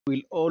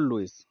will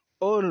always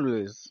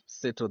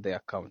settle the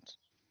account.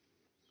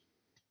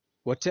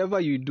 Whatever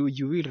you do,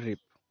 you will reap,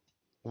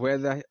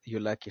 whether you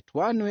like it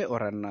one way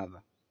or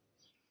another.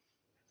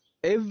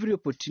 Every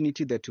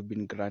opportunity that you've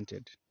been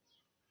granted,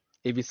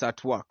 if it's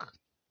at work,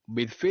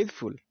 be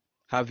faithful,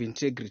 have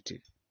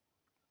integrity,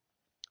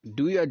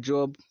 do your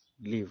job,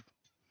 live.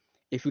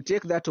 If you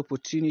take that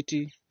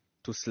opportunity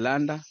to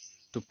slander,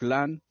 to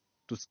plan,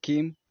 to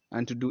scheme,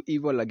 and to do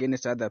evil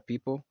against other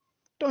people,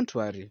 don't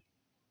worry.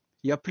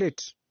 Your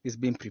plate is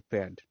being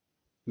prepared.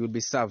 You'll be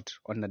served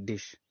on a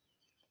dish.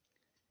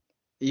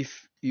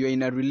 If you're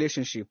in a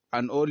relationship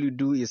and all you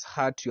do is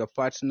hurt your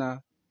partner,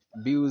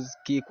 abuse,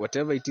 kick,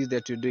 whatever it is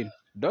that you're doing,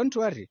 don't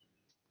worry.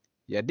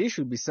 Your dish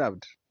will be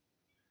served.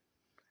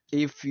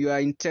 If your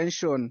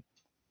intention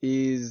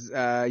is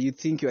you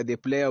think you are the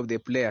player of the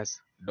players,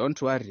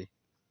 don't worry.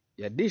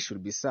 Your dish will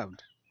be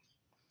served.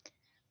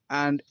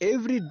 And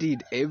every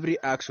deed,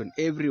 every action,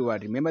 every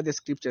word, remember the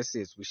scripture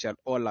says, we shall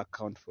all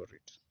account for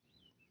it.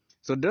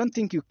 So don't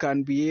think you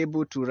can be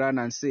able to run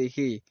and say,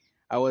 hey,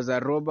 I was a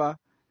robber,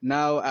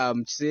 now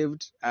I'm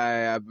saved,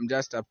 I'm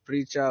just a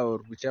preacher or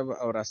whichever,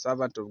 or a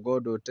servant of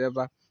God or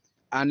whatever.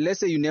 And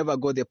let's say you never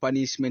got the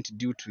punishment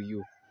due to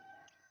you.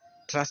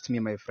 Trust me,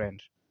 my friend,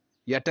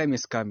 your time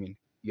is coming.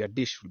 Your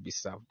dish will be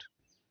served.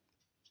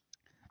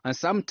 And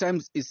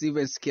sometimes it's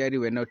even scary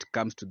when it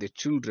comes to the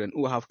children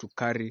who have to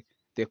carry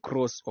the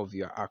cross of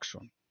your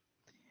action.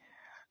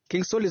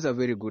 King Saul is a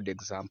very good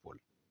example.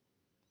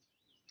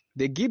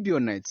 The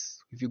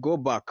Gibeonites, if you go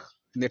back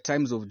in the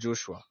times of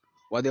Joshua,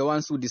 were the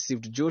ones who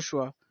deceived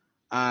Joshua,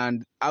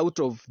 and out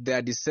of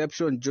their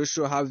deception,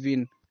 Joshua,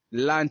 having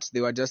learnt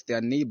they were just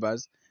their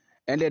neighbors,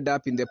 ended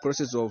up in the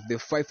process of the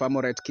 5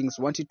 Amorite kings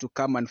wanted to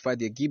come and fight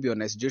the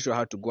Gibeonites. Joshua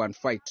had to go and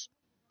fight.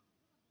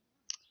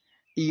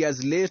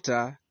 Years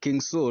later,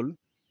 King Saul,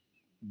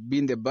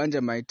 being the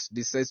Benjamite,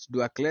 decides to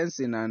do a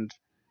cleansing and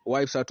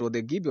wipes out all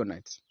the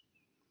Gibeonites.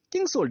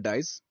 King Saul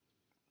dies.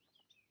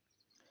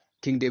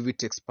 King David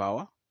takes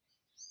power.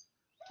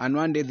 And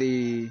one day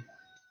they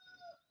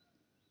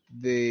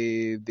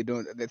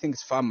think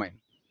it's famine.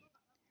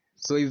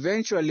 So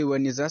eventually,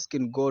 when he's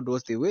asking God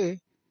what's the way,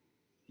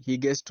 he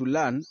gets to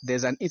learn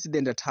there's an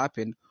incident that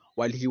happened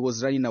while he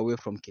was running away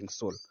from King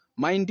Saul.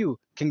 Mind you,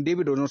 King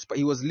David was not,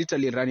 he was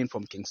literally running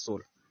from King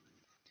Saul.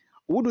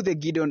 Who do the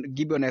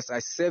Gibeonites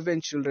are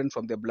 7 children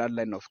from the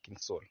bloodline of King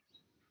Saul.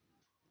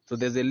 So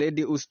there's a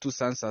lady whose 2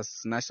 sons are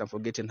snatched, I'm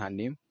forgetting her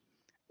name.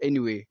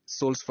 Anyway,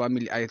 Saul's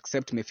family,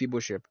 except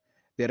Mephibosheth,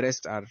 the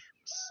rest are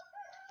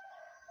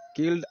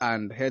killed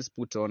and heads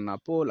put on a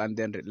pole and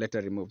then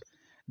later removed.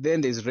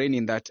 Then there's rain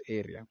in that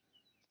area.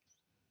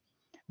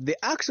 The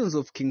actions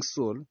of King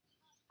Saul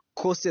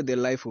costed the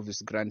life of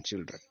his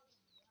grandchildren.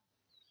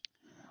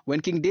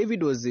 When King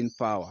David was in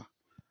power,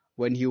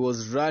 when he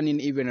was running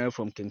even away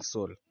from King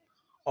Saul,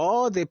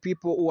 all the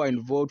people who were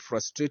involved,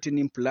 frustrating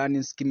him,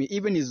 planning, scheming,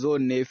 even his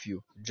own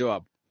nephew,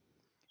 Joab.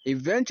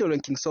 Eventually,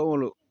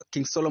 when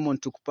King Solomon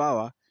took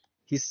power,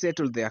 he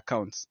settled the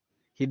accounts.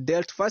 He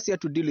first he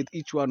had to deal with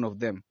each one of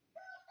them.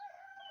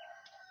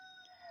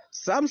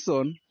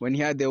 Samson, when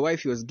he had the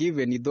wife he was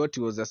given, he thought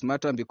he was a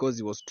smart one because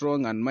he was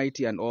strong and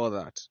mighty and all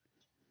that.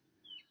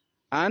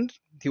 And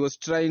he was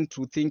trying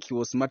to think he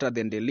was smarter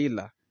than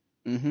Delilah.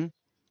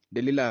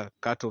 Delilah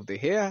cut off the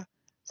hair.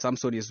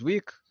 Samson is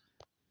weak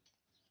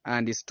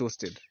and is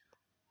toasted.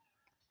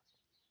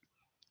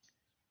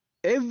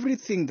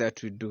 Everything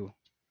that we do,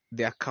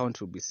 the account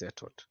will be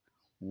settled,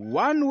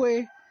 one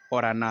way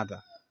or another.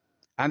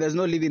 And there's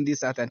no leaving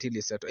this earth until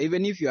it's settled.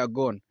 Even if you are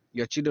gone,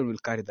 your children will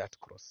carry that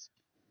cross.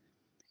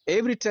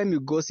 Every time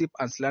you gossip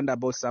and slander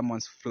about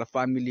someone's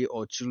family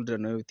or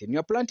children or everything,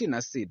 you're planting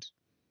a seed.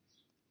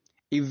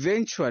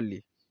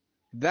 Eventually,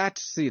 that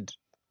seed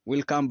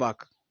will come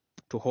back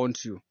to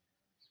haunt you.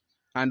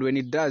 And when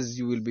it does,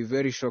 you will be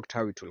very shocked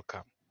how it will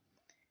come.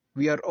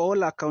 We are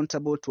all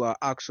accountable to our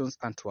actions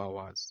and to our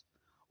words.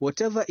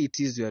 Whatever it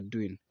is you are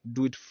doing,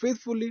 do it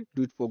faithfully,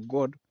 do it for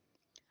God,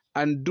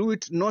 and do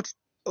it not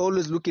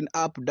always looking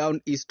up,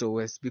 down, east or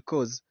west,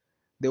 because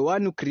the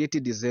one who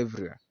created is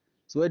everywhere.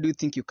 So where do you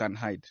think you can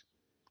hide?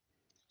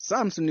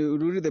 Psalms, when you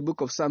read the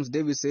book of Psalms,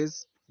 David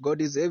says, God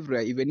is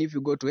everywhere. Even if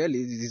you go to hell,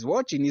 he's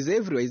watching, he's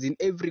everywhere, he's in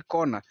every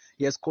corner.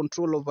 He has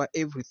control over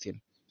everything.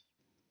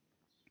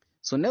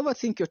 So never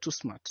think you're too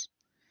smart.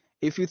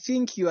 If you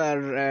think you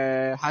are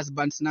a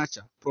husband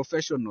snatcher,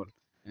 professional,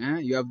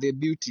 you have the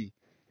beauty,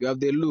 you have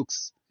the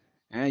looks,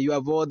 you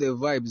have all the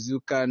vibes,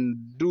 you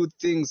can do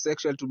things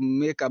sexual to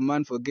make a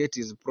man forget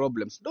his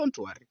problems, don't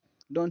worry.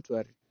 Don't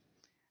worry.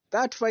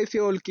 That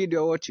 5-year-old kid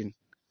you're watching,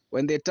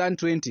 when they turn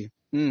 20,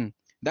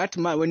 that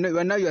man,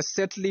 when now you're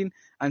settling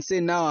and say,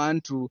 now I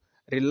want to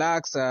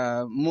relax,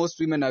 most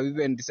women have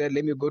even decided,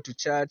 let me go to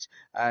church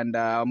and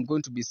I'm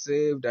going to be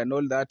saved and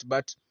all that.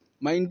 But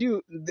mind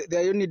you,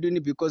 they're only doing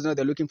it because now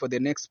they're looking for the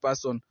next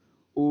person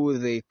who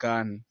they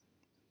can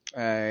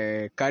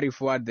carry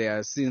forward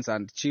their sins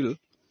and chill.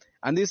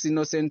 And this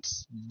innocent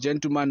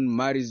gentleman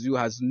marries you,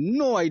 has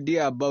no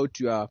idea about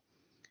your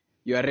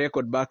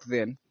record back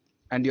then,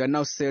 and you are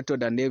now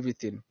settled and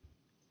everything.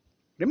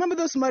 Remember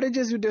those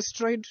marriages you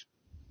destroyed?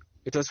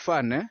 It was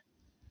fun, eh?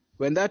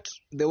 When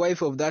the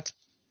wife of that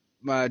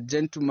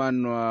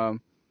gentleman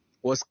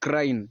was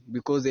crying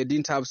because they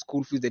didn't have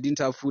school fees, they didn't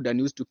have food, and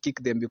used to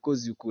kick them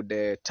because you could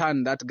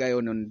turn that guy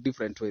on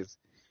different ways.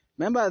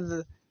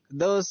 Remember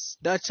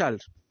that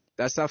child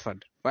that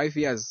suffered 5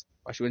 years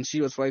when she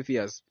was 5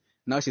 years.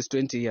 Now she's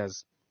 20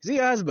 years. See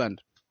her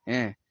husband?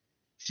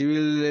 She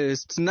will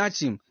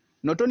snatch him.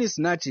 Not only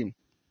snatch him,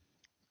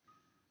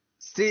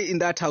 stay in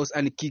that house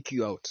and kick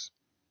you out.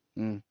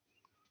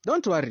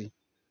 Don't worry.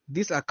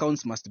 These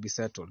accounts must be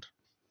settled.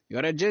 You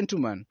are a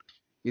gentleman.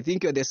 You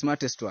think you're the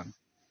smartest one.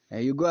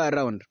 You go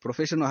around,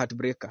 professional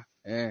heartbreaker,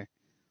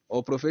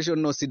 or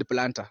professional seed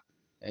planter.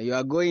 You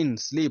are going,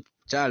 sleep,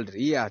 child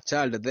here,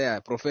 child there,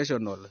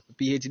 professional,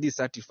 PhD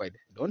certified.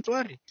 Don't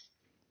worry.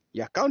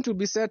 Your account will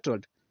be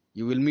settled.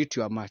 You will meet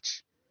your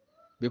match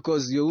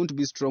because you won't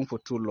be strong for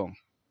too long.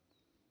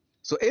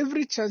 So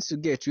every chance you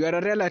get, you are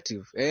a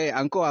relative.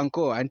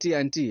 Uncle,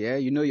 auntie,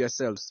 you know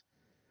yourselves.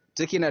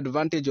 Taking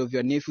advantage of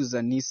your nephews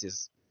and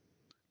nieces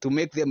to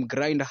make them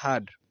grind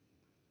hard,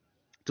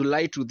 to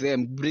lie to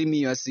them, bring me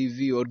your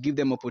CV or give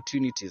them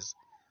opportunities.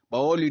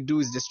 But all you do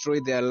is destroy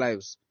their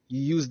lives.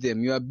 You use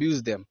them, you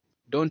abuse them.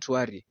 Don't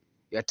worry,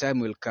 your time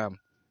will come.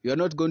 You are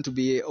not going to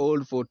be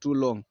old for too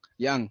long,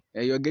 young.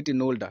 You are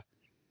getting older.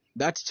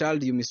 That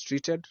child you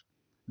mistreated,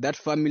 that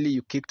family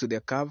you kicked to the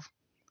curb,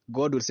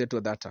 God will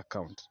settle that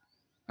account.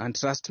 And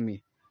trust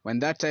me, when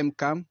that time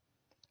comes,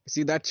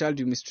 see that child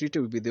you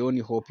mistreated will be the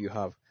only hope you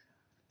have.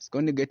 It's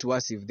going to get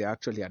worse if they're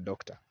actually a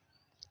doctor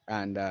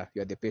and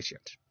you're the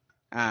patient.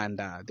 And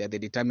they're the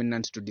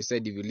determinant to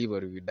decide if you live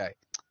or if you die.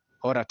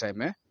 Horror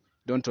time, eh?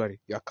 Don't worry,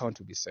 your account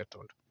will be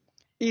settled.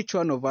 Each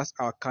one of us,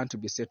 our account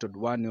will be settled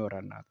one way or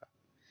another.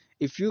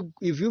 If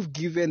you've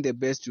given the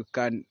best you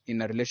can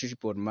in a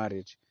relationship or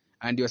marriage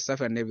and you're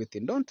suffering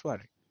everything, don't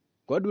worry.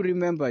 God will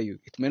remember you.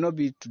 It may not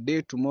be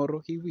today,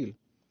 tomorrow, He will.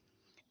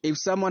 If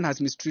someone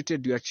has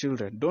mistreated your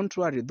children, don't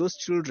worry. Those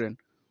children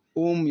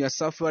whom you're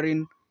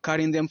suffering,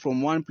 carrying them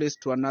from one place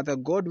to another,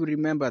 God will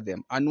remember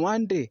them. And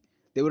one day,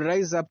 they will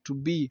rise up to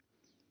be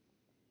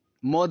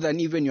more than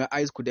even your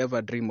eyes could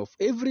ever dream of.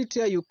 Every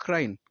tear you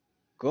cry,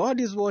 God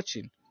is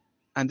watching.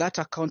 And that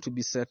account will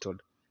be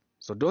settled.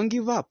 So don't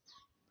give up.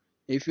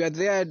 If you are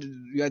there,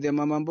 you are the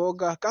mama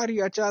mboga, carry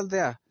your child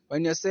there.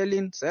 When you're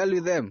selling, sell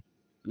with them.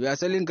 You are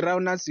selling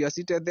groundnuts, you are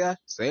seated there,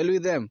 sell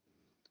with them.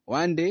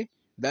 One day,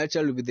 that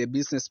child will be the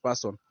business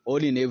person,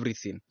 all in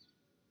everything.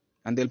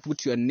 And they'll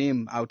put your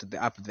name up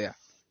there.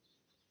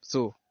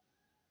 So,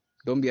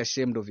 don't be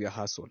ashamed of your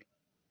hustle.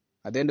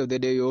 At the end of the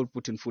day, you're all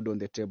putting food on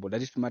the table.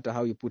 Doesn't matter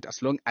how you put,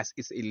 as long as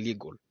it's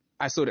illegal.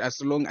 As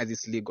long as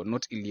it's legal,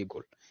 not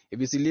illegal. If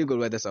it's illegal,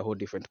 well, that's a whole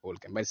different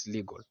ballgame, but it's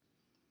legal.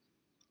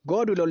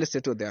 God will always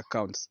settle the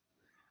accounts.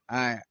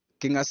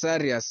 King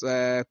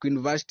Asarius,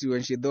 Queen Vashti,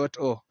 when she thought,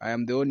 I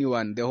am the only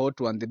one, the hot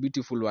one, the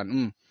beautiful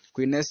one.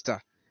 Queen Esther,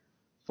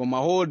 from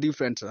a whole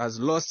different, has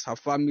lost her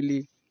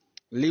family,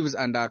 lives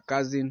under her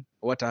cousin.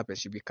 What happens?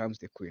 She becomes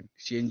the queen.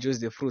 She enjoys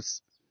the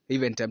fruits,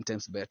 even 10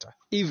 times better.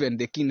 Even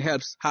the king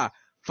helps her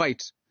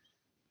fight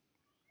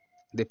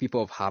the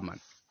people of Haman.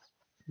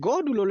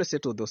 God will always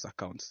settle those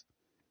accounts.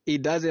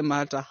 It doesn't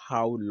matter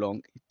how long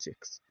it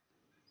takes.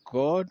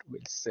 God will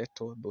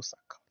settle those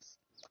accounts.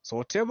 So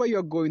whatever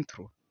you're going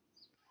through,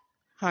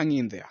 hang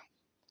in there.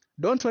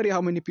 Don't worry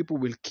how many people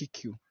will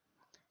kick you,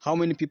 how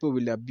many people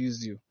will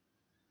abuse you,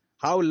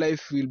 how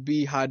life will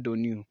be hard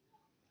on you.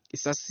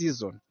 It's a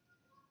season.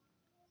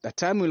 The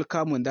time will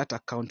come when that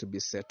account will be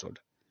settled.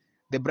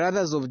 The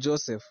brothers of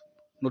Joseph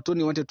not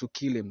only wanted to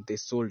kill him, they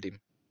sold him.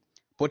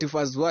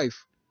 Potiphar's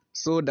wife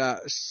saw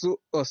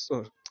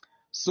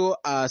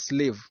a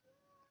slave,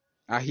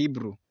 a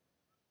Hebrew,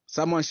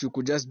 someone she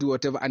could just do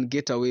whatever and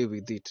get away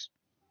with it.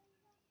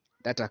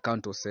 That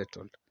account was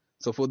settled.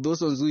 So for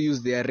those ones who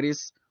use their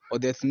race or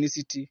their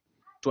ethnicity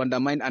to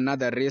undermine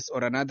another race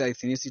or another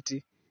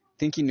ethnicity,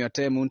 thinking your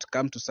time won't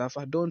come to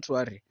suffer, don't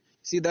worry.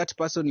 See that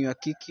person you are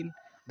kicking,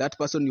 that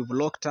person you've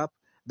locked up,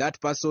 that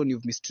person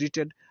you've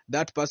mistreated,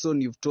 that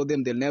person you've told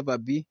them they'll never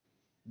be,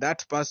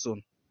 that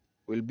person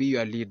will be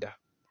your leader.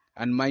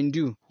 And mind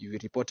you, you will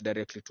report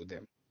directly to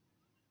them.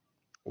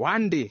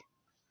 One day,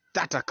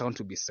 that account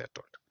will be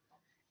settled.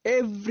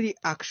 Every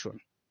action,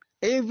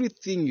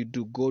 everything you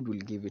do, God will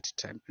give it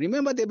time.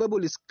 Remember, the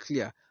Bible is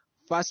clear.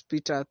 1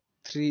 Peter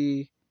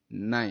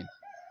 3:9.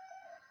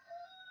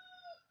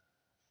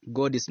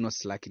 God is not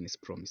slack in His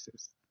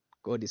promises.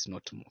 God is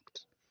not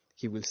mocked.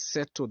 He will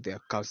settle the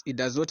accounts. It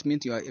does not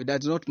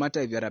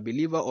matter if you are a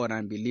believer or an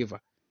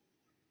unbeliever.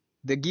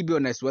 The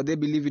Gibeonites, were they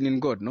believing in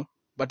God? No.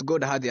 But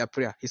God had their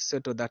prayer. He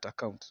settled that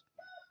account.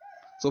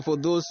 So for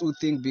those who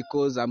think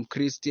because I'm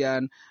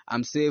Christian,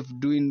 I'm safe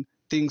doing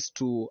things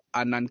to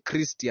an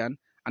unchristian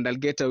and I'll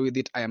get away with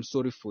it, I am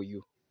sorry for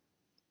you.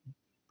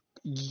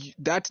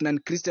 That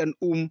non-Christian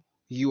whom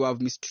you have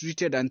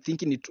mistreated and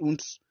thinking it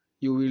won't,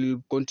 you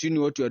will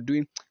continue what you are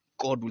doing,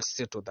 God will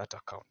settle that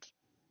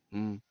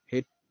account.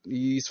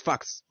 It's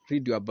facts.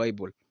 Read your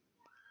Bible.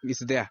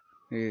 It's there.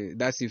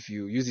 That's if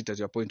you use it as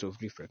your point of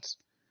reference.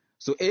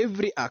 So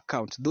every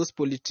account, those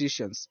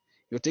politicians,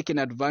 you're taking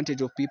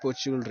advantage of people's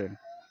children,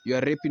 you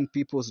are raping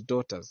people's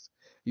daughters,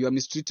 you are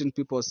mistreating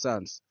people's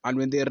sons, and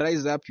when they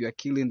rise up, you are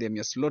killing them,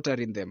 you're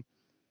slaughtering them,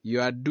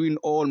 you are doing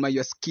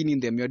you're skinning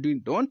them,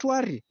 don't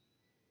worry.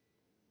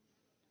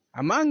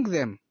 Among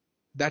them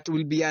that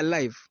will be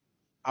alive,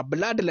 a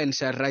bloodline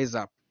shall rise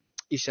up.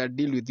 It shall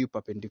deal with you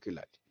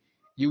perpendicularly.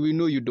 You will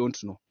know you don't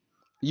know.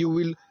 You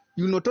will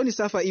not only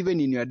suffer even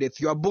in your death,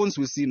 your bones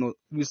will see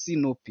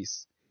no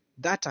peace.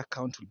 That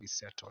account will be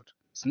settled.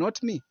 It's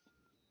not me.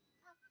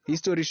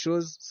 History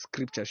shows,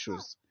 scripture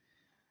shows.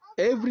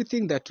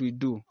 Everything that we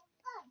do,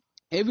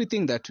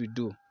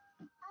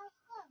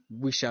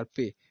 we shall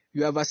pay.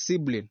 You have a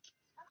sibling,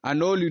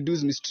 and all you do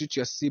is mistreat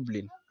your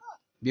sibling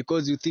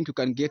because you think you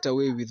can get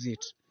away with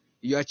it.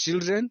 Your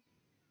children,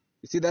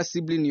 you see that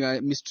sibling you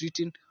are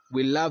mistreating,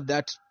 will love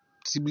that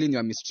sibling you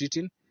are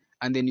mistreating,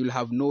 and then you'll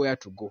have nowhere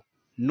to go,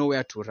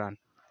 nowhere to run.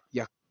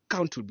 Your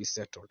account will be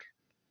settled.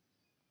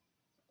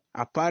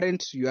 A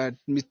parent,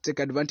 take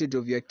advantage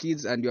of your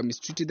kids and you are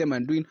mistreating them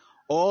and doing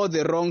all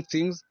the wrong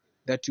things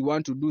that you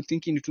want to do,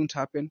 thinking it won't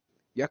happen.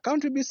 Your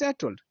account will be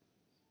settled.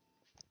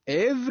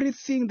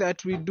 Everything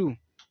that we do,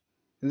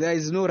 there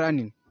is no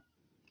running.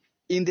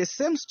 In the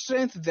same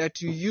strength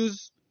that you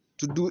use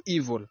to do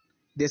evil,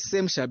 the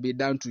same shall be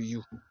done to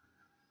you.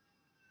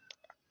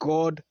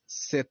 God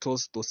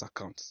settles those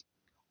accounts,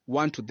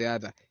 one to the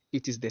other.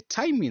 It is the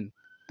timing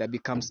that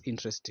becomes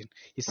interesting.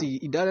 You see,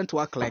 it doesn't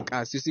work like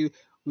us. You see,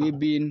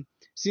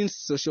 since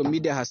social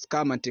media has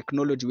come and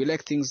technology, we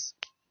like things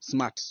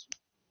smart,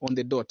 on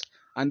the dot.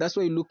 And that's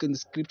why you look in the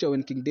scripture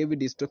when King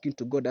David is talking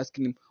to God,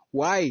 asking him,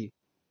 why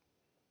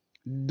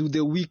do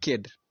the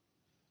wicked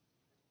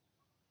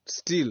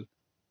steal?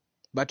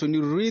 But when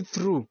you read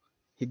through,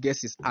 he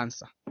gets his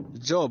answer.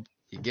 Job,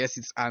 he gets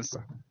his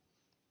answer.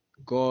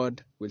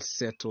 God will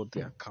settle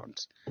the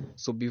account.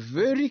 So be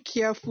very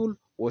careful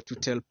what you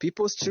tell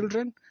people's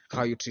children,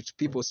 how you treat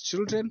people's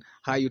children,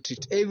 how you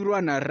treat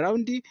everyone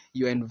around you,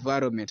 your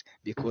environment,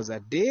 because a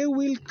day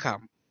will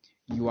come,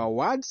 your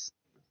words,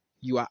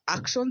 your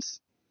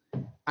actions,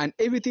 and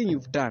everything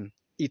you've done,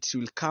 it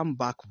will come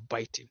back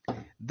biting.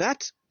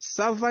 That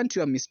servant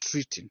you are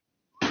mistreating,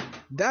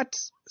 that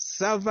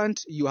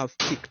servant you have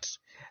kicked,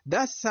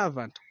 that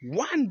servant,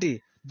 one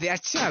day, their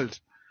child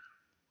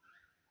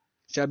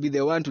shall be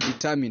the one to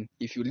determine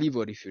if you live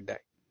or if you die.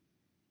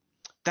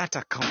 That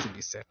account will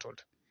be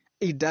settled.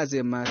 It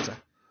doesn't matter.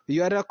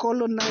 You are a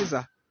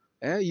colonizer.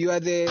 You are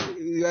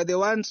the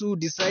ones who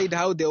decide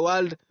how the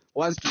world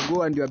wants to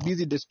go, and you are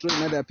busy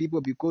destroying other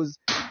people because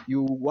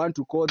you want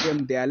to call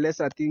them they are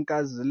lesser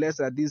thinkers,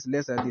 lesser this,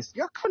 lesser this.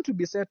 Your account will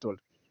be settled.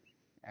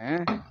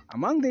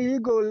 Among the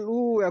illegal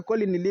who are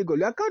calling illegal,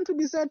 your account will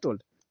be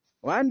settled.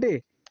 One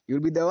day,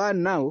 you'll be the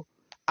one now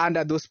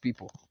under those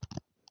people.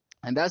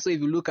 And that's why if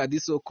you look at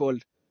this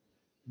so-called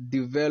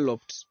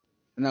developed,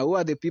 now who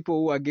are the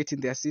people who are getting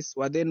the assist?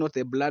 Were they not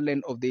the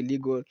bloodline of the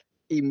illegal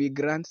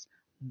immigrants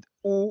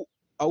who,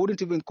 I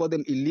wouldn't even call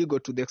them illegal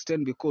to the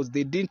extent because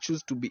they didn't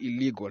choose to be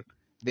illegal.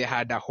 They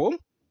had a home,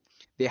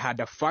 they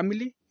had a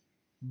family,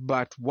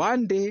 but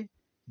one day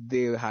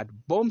they had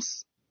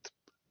bombs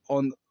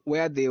on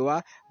where they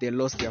were, they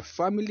lost their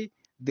family,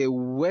 they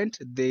went,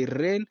 they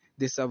ran,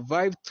 they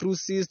survived through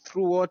seas,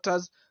 through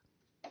waters,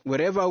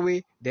 wherever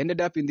way, they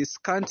ended up in these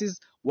countries,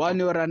 one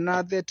way or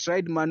another,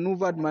 tried,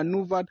 maneuvered,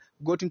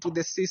 got into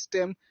the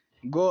system,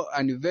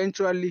 and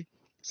eventually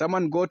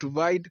someone got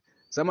vied,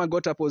 someone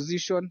got a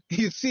position.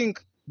 You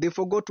think they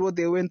forgot what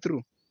they went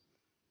through?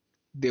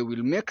 They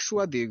will make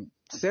sure they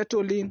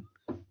settle in,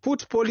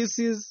 put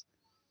policies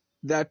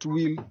that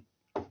will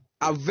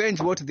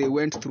avenge what they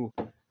went through.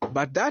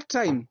 But that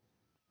time,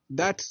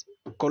 that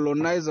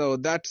colonizer or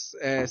that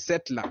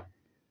settler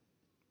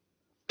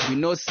will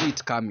not see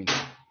it coming.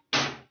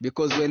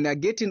 Because when they're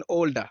getting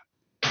older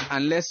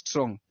and less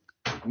strong,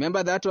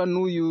 remember that one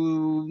who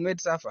you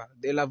made suffer,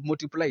 they'll have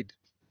multiplied.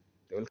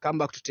 They will come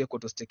back to take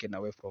what was taken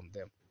away from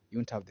them. You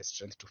won't have the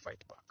strength to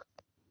fight back.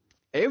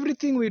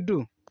 Everything we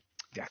do,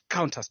 the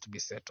account has to be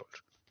settled.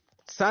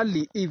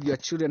 Sadly, if your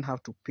children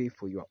have to pay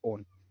for your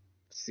own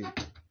sin,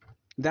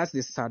 that's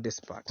the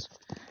saddest part.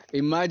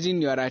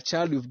 Imagine you are a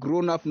child, you've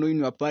grown up knowing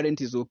your parent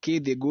is okay,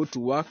 they go to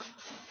work,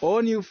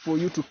 only for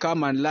you to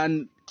come and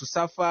learn to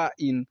suffer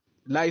in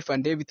life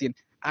and everything.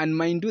 And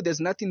mind you, there's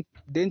nothing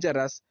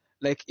dangerous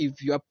like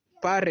if your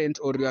parent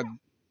or your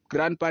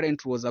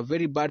grandparent was a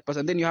very bad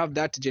person, then you have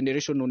that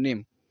generational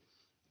name.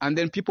 And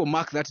then people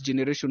mark that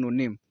generational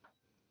name.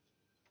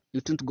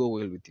 It won't go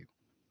well with you.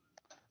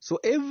 So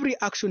every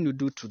action you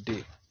do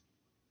today,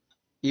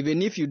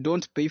 even if you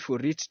don't pay for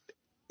it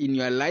in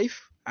your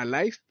life,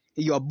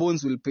 your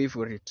bones will pay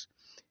for it.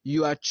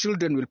 Your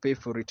children will pay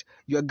for it.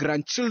 Your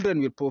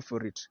grandchildren will pay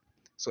for it.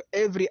 So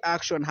every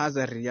action has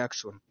a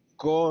reaction.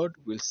 God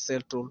will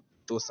settle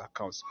those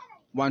accounts,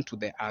 one to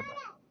the other.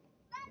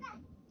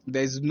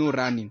 There is no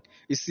running.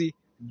 You see,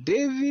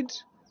 David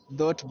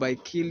thought by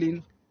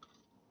killing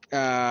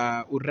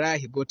Uriah,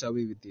 he got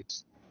away with it.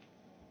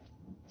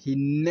 He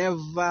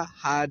never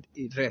had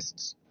a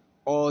rest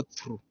all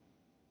through.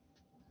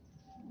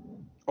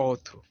 all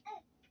through.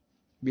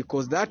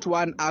 Because that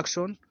one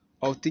action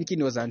of thinking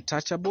he was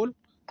untouchable,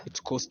 it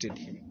costed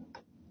him.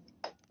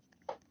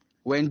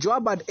 When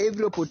Joab had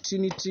every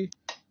opportunity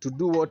to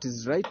do what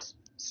is right,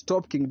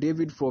 stop King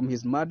David from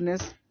his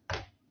madness,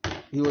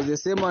 he was the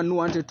same one who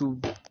wanted to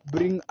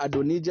bring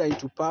Adonijah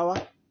into power.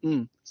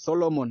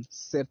 Solomon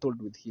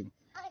settled with him.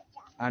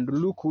 And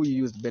look who he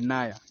used,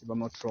 Benaiah, if I'm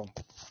not wrong.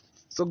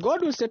 So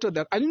God will settle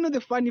that. And you know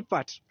the funny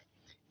part?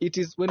 It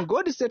is when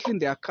God is settling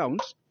the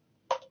account,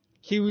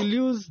 he will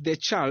use the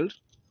child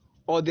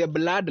or the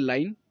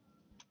bloodline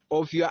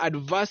of your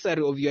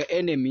adversary, of your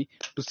enemy,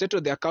 to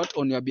settle the account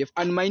on your behalf.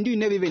 And mind you, you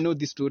never even know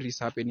this story is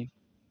happening.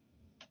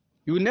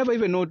 You will never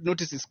even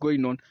notice it's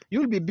going on.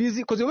 You'll be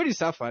busy because you already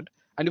suffered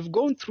and you've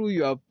gone through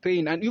your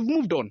pain and you've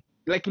moved on.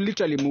 Like you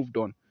literally moved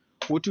on.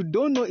 What you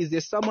don't know is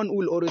there's someone who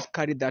will always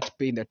carry that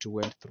pain that you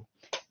went through.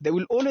 There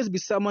will always be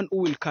someone who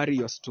will carry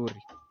your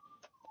story.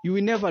 You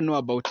will never know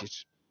about it.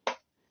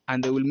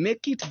 And they will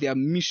make it their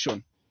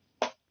mission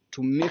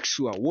to make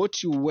sure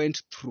what you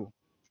went through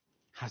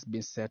has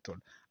been settled.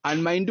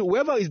 And mind you,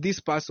 whoever is this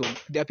person,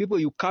 there are people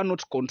you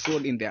cannot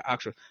control in their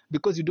action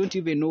because you don't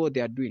even know what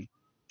they are doing.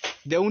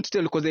 They won't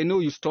tell because they know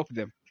you stopped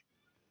them.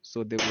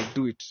 So they will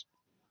do it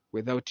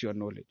without your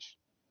knowledge.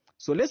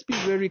 So let's be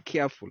very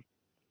careful.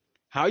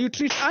 How you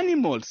treat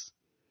animals.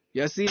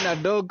 You're seeing a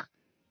dog,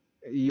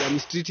 you are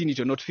mistreating it,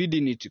 you're not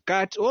feeding it.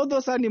 Cat, all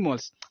those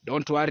animals,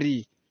 don't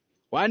worry.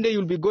 One day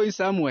you'll be going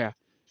somewhere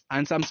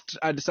and some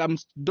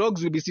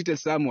dogs will be seated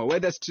somewhere,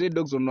 whether stray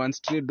dogs or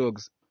non-stray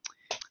dogs.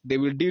 They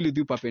will deal with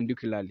you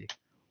perpendicularly.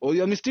 Or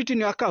you're mistreating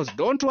your cows,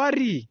 don't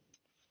worry.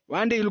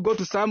 One day you'll go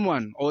to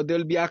someone, or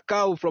there'll be a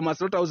cow from a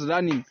slaughterhouse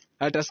running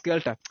at a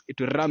skelter. It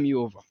will ram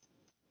you over.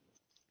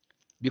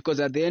 Because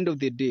at the end of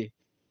the day,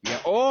 we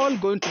are all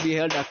going to be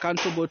held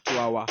accountable to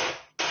our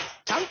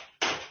tongue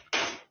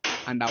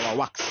and our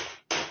works.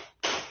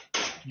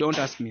 Don't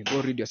ask me.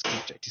 Go read your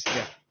scripture. It is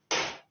there.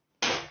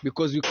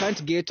 Because you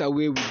can't get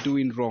away with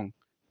doing wrong,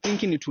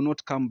 thinking it will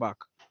not come back.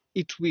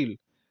 It will.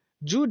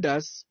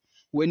 Judas,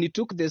 when he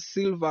took the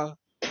silver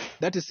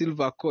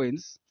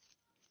coins,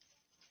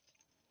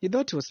 he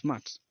thought he was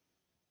smart.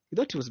 He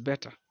thought he was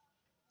better.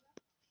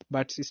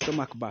 But his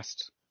stomach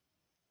burst.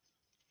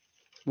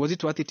 Was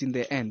it worth it in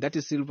the end? That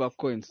is silver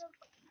coins.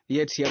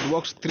 Yet he had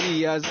worked 3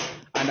 years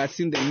and had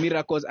seen the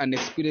miracles and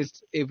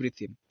experienced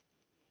everything.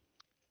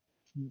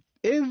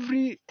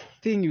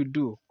 Everything you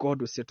do, God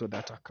will settle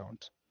that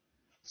account.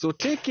 So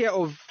take care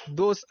of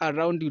those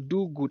around you,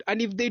 do good.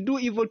 And if they do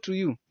evil to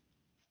you,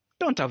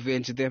 don't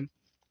avenge them.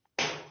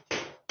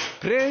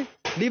 Pray,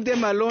 leave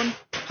them alone,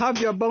 have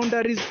your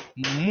boundaries,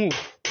 move.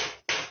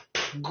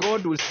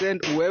 God will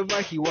send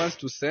whoever he wants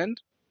to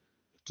send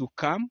to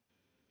come,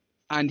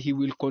 and he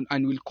will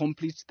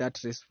complete that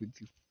race with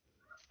you.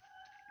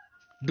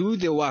 Do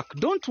the work.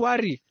 Don't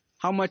worry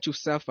how much you've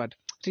suffered.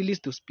 Release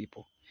those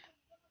people.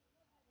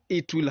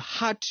 It will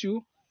hurt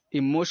you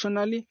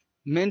emotionally,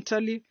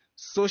 mentally,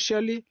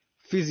 socially,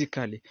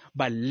 physically,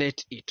 but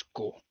let it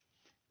go.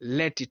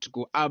 Let it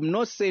go. I'm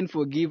not saying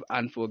forgive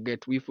and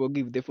forget. We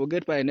forgive. The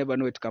forget part I never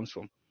know where it comes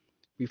from.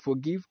 We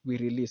forgive, we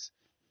release.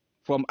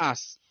 From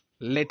us,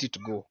 let it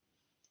go.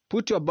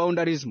 Put your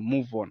boundaries,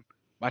 move on.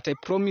 But I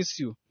promise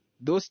you,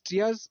 those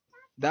tears,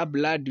 that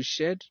blood you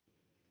shed,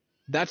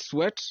 that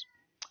sweat,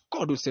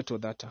 God will settle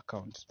that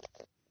account.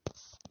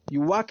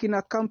 You work in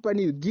a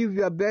company, you give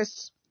your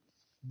best,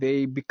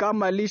 they become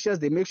malicious,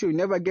 they make sure you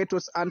never get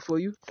what's earned for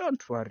you.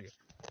 Don't worry.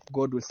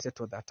 God will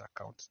settle that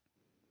account.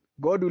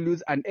 God will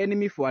use an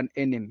enemy for an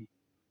enemy,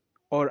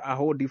 or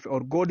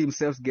God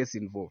himself gets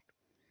involved.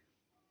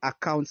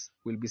 Accounts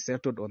will be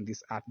settled on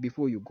this earth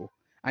before you go.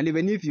 And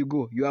even if you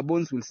go, your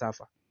bones will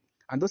suffer.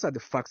 And those are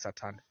the facts at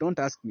hand. Don't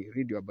ask me.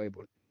 Read your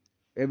Bible.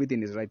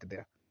 Everything is right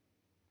there.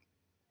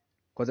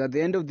 Because at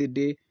the end of the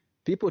day,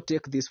 people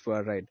take this for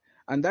a ride.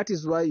 And that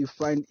is why you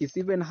find it's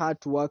even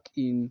hard to work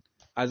if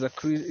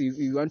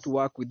you want to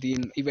work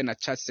within even a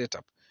church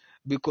setup.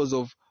 Because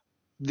of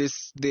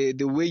this, the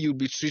way you'll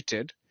be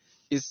treated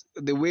is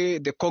the way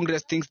the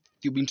Congress thinks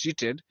you've been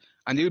treated,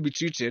 and you'll be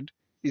treated,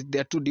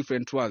 they're two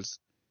different worlds.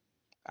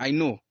 I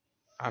know.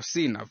 I've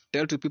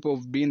dealt with people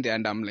who've been there,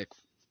 and I'm like,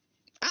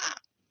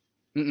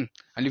 And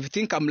if you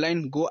think I'm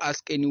lying, go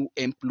ask any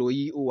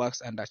employee who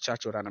works under a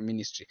church or in a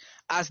ministry.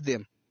 Ask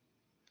them,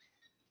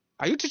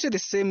 are you treated the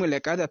same way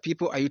like other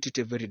people? Are you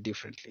treated very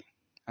differently?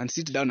 And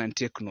sit down and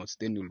take notes.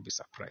 Then you'll be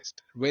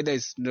surprised. Whether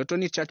it's not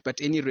only church, but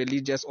any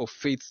religious or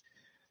faith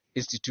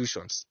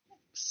institutions,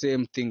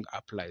 same thing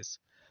applies.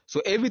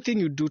 So everything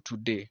you do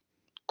today,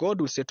 God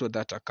will settle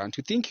that account.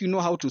 You think you know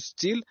how to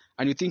steal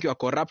and you think you are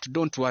corrupt,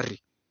 don't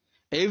worry.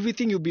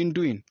 Everything you've been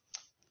doing,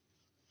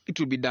 it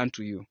will be done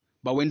to you.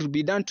 But when it will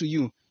be done to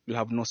you, you'll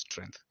have no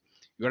strength.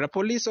 You're a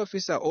police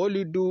officer, all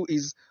you do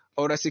is,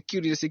 or a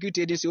security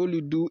agency, all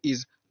you do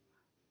is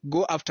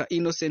go after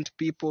innocent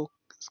people,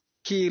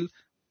 kill,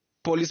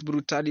 police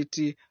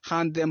brutality,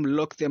 hand them,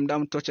 lock them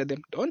down, torture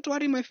them. Don't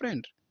worry, my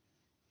friend.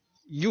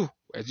 You,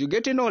 as you're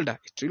getting older,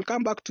 it will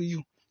come back to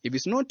you. If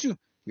it's not you,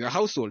 your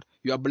household,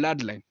 your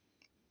bloodline.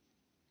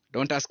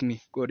 Don't ask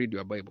me. Go read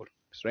your Bible.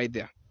 It's right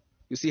there.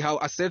 You see how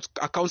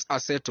accounts are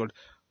settled.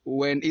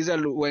 When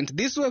Israel went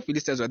this way,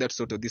 Philistines were there to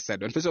settle this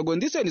side. When Philistines were going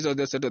this way, Israel was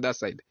there to settle that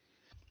side.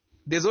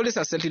 There's always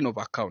a settling of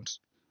accounts.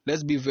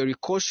 Let's be very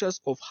cautious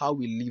of how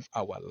we live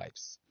our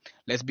lives.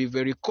 Let's be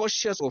very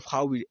cautious of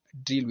how we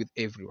deal with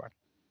everyone.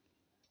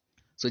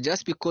 So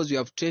just because you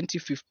have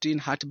 2015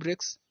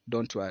 heartbreaks,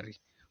 don't worry.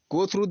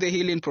 Go through the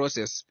healing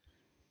process.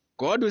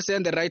 God will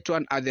send the right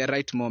one at the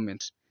right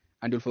moment,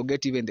 and you'll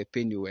forget even the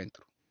pain you went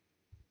through.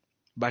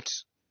 But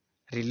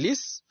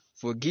release,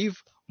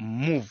 forgive,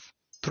 move,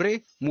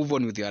 pray, move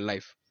on with your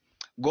life.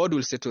 God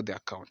will settle the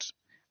account.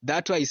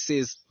 That's why he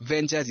says,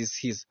 vengeance is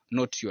his,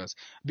 not yours.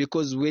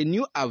 Because when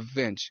you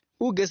avenge,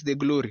 who gets the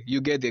glory? You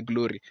get the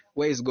glory.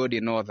 Where is God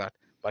in all that?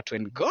 But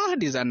when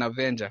God is an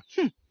avenger,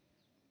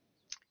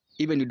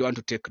 even you don't want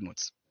to take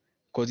notes,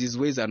 because his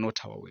ways are not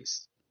our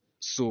ways.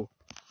 So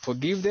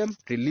forgive them,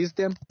 release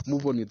them,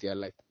 move on with your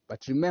life.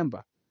 But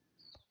remember,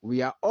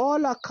 we are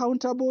all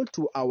accountable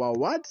to our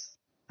words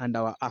and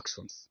our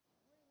actions.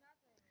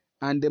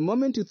 And the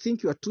moment you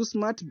think you are too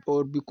smart,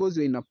 or because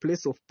you're in a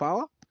place of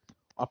power,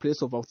 a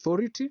place of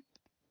authority,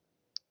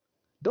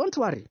 don't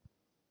worry.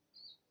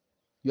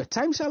 Your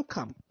time shall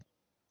come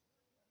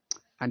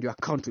and your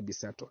account will be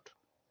settled.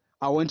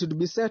 I want you to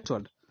be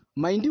settled.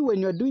 Mind you,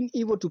 when you are doing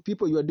evil to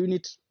people, you are doing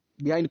it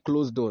behind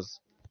closed doors.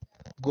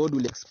 God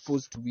will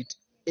expose to it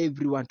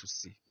everyone to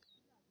see.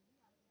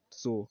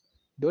 So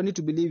don't need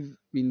to believe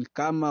in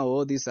karma or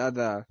all these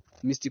other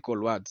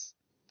mystical words.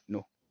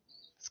 No.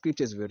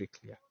 Scripture is very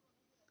clear.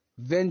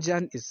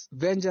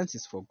 Vengeance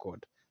is for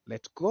God.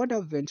 Let God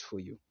avenge for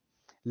you.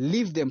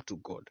 Leave them to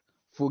God.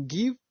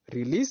 Forgive,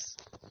 release.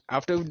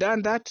 After you've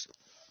done that,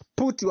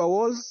 put your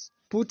walls,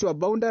 put your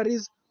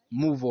boundaries,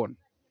 move on.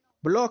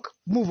 Block,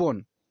 move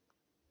on.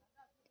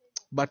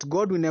 But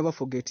God will never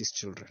forget his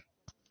children.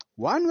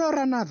 One way or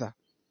another,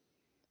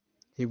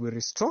 he will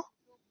restore.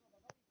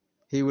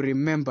 He will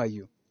remember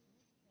you.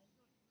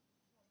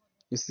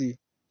 You see,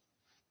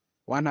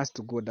 one has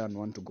to go down,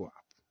 one to go up.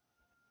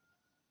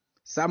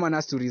 Someone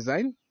has to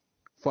resign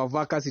for a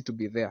vacancy to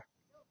be there.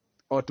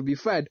 Or to be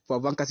fired for a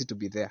vacancy to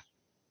be there.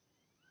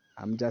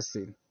 I'm just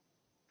saying.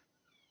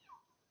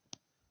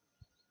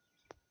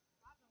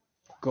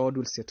 God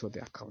will settle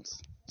their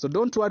accounts. So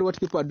don't worry what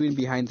people are doing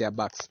behind their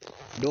backs.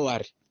 Don't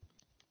worry.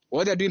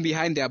 What they're doing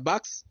behind their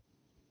backs,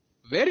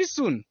 very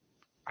soon,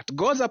 at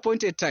God's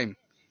appointed time,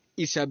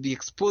 it shall be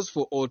exposed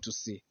for all to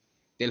see.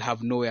 They'll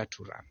have nowhere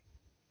to run.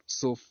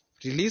 So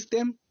release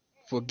them,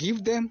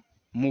 forgive them,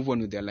 move on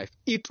with their life.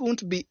 It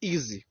won't be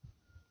easy.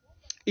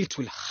 It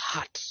will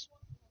hurt.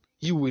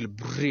 You will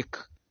break.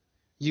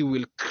 You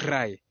will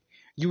cry.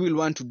 You will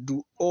want to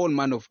do all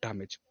manner of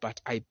damage. But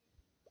I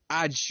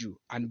urge you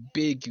and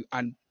beg you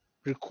and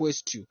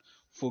request you,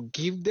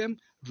 forgive them,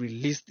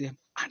 release them,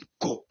 and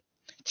go.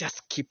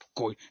 Just keep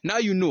going. Now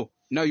you know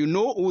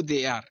who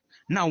they are.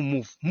 Now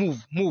move. God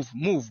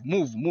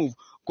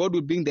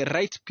will bring the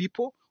right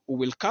people who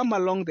will come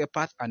along the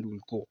path and will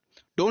go.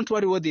 Don't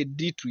worry what they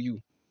did to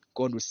you.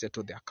 God will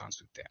settle the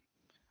accounts with them.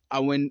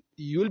 And when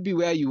you'll be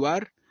where you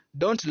are,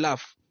 don't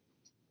laugh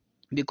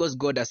because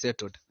God has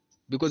settled.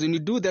 Because when you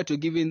do that, you're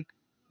giving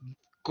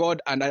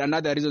God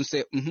another reason to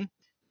say,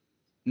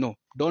 no,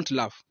 don't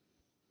laugh.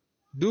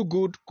 Do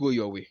good, go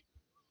your way.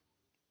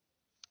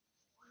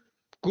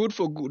 Good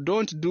for good.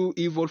 Don't do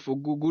evil for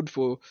good. Good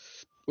for...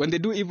 When they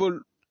do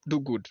evil,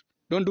 do good.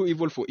 Don't do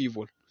evil for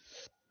evil.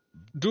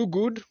 Do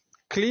good,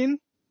 clean,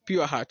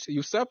 pure heart.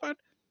 You suffered,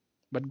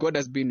 but God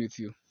has been with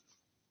you.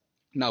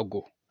 Now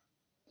go.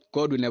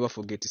 God will never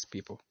forget his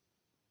people.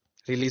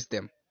 Release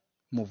them.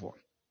 Move on.